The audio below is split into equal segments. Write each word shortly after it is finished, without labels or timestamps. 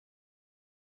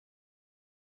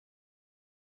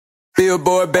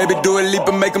Billboard baby, do a leap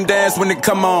and make them dance when they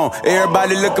come on.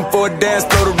 Everybody looking for a dance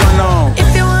floor to run on.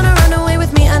 If you wanna run away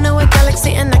with me, I know a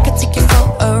galaxy and I could take you for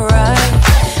a ride.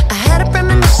 I had a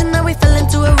premonition that we fell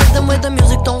into a rhythm where the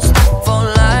music don't stop for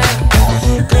life.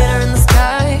 Glitter in the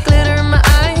sky, glitter in my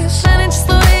eyes, shining just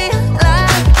the way I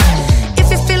like. If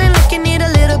you're feeling like you need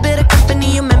a little bit of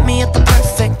company, you met me at the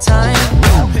perfect time.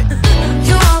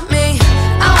 You want me,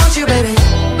 I want you, baby,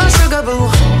 my sugar boo.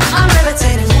 I'm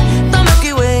levitating, the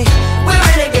Milky Way, we're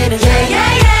renegading. Yeah,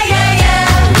 yeah, yeah, yeah,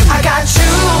 yeah. I got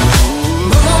you,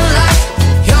 moonlight,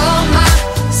 you're my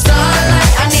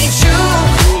starlight. I need you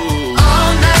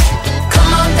all night,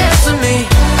 come on dance with me.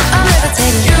 I'm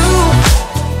levitating. You,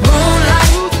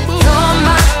 moonlight, you're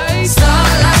my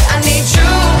starlight. I need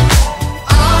you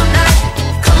all night,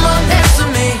 come on dance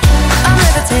with me. I'm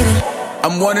levitating.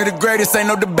 I'm one of the greatest, ain't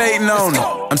no debating on it.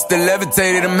 I'm still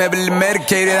levitated, I'm heavily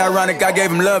medicated. Ironic, I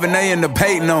gave him love and they end up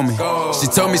hating on me. She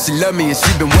told me she loved me and she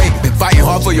been waiting. Been fighting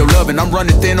hard for your love and I'm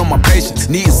running thin on my patience.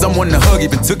 Needing someone to hug,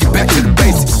 even took it back to the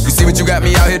basics. You see what you got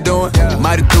me out here doing?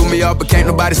 Might have threw me off, but can't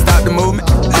nobody stop the movement.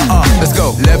 Let's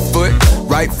go. Left foot,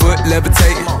 right foot,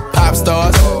 levitating. Pop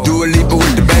stars, do a Lipa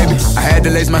with DaBaby. I had to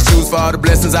lace my shoes for all the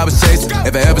blessings I was chasing.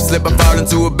 If I ever slip, I fall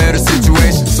into a better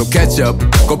situation. So catch up,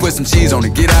 go put some cheese on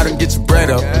it, get out and get your bread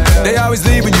up. They always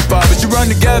leave when you fall, but you run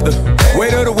together.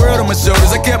 Weight of the world on my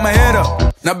shoulders, I kept my head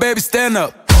up. Now baby, stand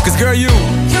up, cause girl, you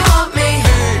want me,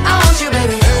 I want you,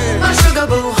 baby, my sugar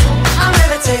boo. I'm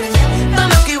levitating, the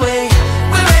Milky Way,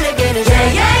 we're renegading.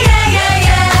 Yeah, yeah, yeah, yeah,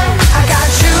 yeah. I got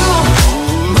you,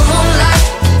 moonlight,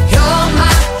 you're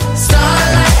my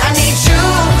starlight. I need you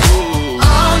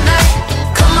all night,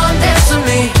 come on dance with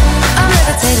me. I'm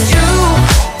levitating. You,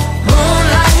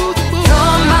 moonlight,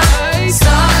 you're my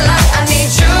starlight. I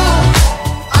need you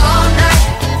all night,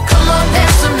 come on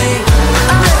dance with me.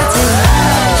 I'm levitating.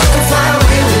 You can fly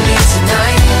away with me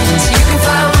tonight, so you can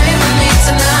fly away with me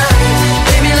tonight.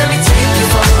 Baby, let me take you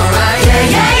for a ride. Yeah,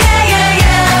 yeah, yeah, yeah,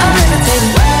 yeah. I'm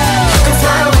levitating. You can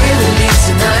fly away with me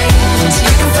tonight, so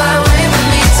you can fly away with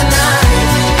me tonight.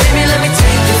 Baby, let me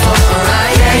take you for a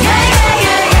ride. Yeah, yeah, yeah,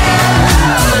 yeah,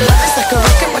 yeah. My love is like a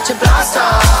rocket, watch it blast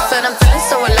off, and I'm feeling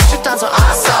so electric, dance on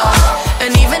our song.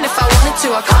 And even if I wanted to,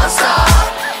 I can't stop.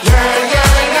 Yeah, yeah,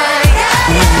 yeah,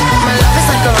 yeah. My love is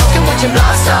like a rocket, watch it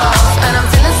blast off, and I'm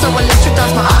feeling so electric,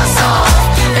 dance my ass off.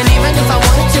 And even if I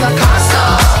wanted to, I can't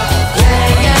stop. Yeah,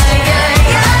 yeah,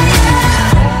 yeah,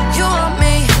 yeah. You want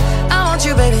me, I want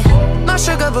you, baby, my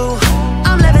sugar boo.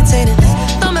 I'm levitating,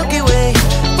 the Milky Way,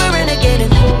 we're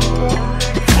renegading.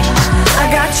 I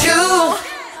got you,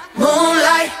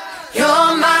 moonlight,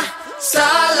 you're my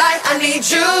starlight. I need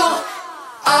you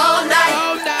all night,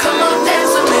 come on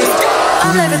dance with me.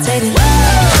 I'm levitating.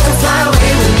 You can fly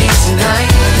away with me tonight,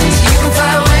 so you can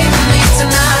fly away with me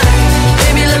tonight.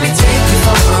 Baby, let me take you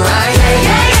for a ride. Yeah,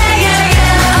 yeah, yeah, yeah,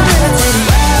 yeah. I'm levitating.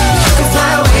 You can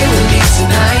fly away with me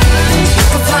tonight, so you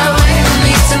can fly away with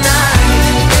me tonight.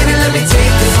 Baby, let me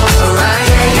take you for a ride.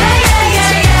 Yeah, yeah, yeah,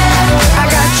 yeah, yeah. I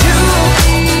got you,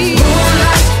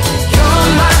 moonlight, you're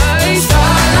my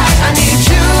starlight. I need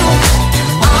you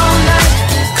all night,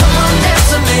 come on dance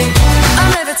with me. I'm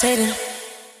levitating.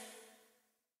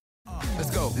 let's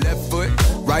go. Left foot,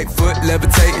 right foot,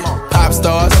 levitating. Pop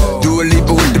stars, do a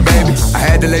Lipa with DaBaby. I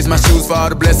had to lace my shoes for all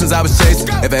the blessings I was chasing.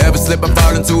 If I ever slip, I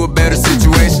fall into a better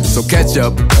situation. So catch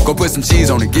up, go put some cheese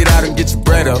on it, get out and get your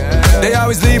bread up. They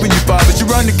always leave when you fall, but you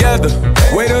run together.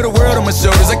 Weight of the world on my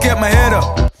shoulders, I kept my head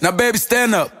up. Now baby,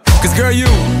 stand up, cause girl, you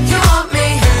want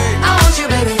me, I want you,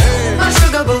 baby, my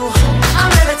sugar boo.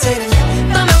 I'm levitating,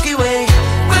 the Milky Way,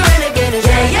 we're renegading.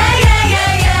 Yeah, yeah, yeah,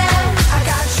 yeah, yeah. I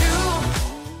got you.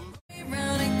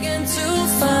 Round again to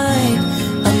find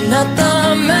I'm not the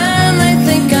man they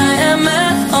think I am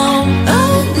at home.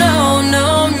 Oh no, no,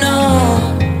 no.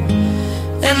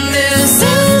 And this